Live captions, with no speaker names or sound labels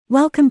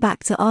Welcome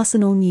back to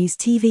Arsenal News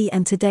TV,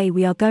 and today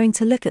we are going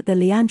to look at the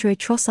Leandro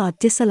Trossard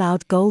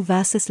disallowed goal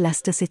versus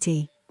Leicester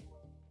City.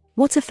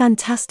 What a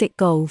fantastic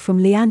goal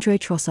from Leandro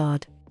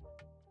Trossard.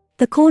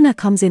 The corner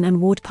comes in and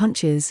Ward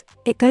punches,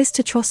 it goes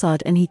to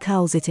Trossard and he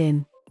curls it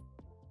in.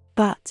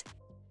 But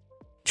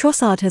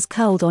Trossard has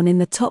curled on in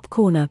the top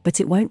corner, but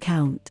it won't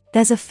count.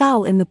 There's a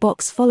foul in the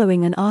box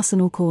following an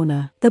Arsenal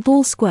corner. The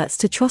ball squirts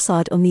to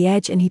Trossard on the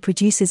edge and he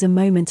produces a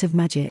moment of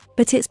magic.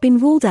 But it's been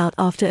ruled out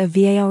after a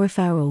VAR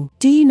referral.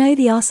 Do you know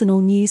the Arsenal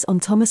news on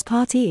Thomas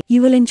Partey?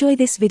 You will enjoy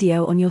this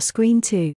video on your screen too.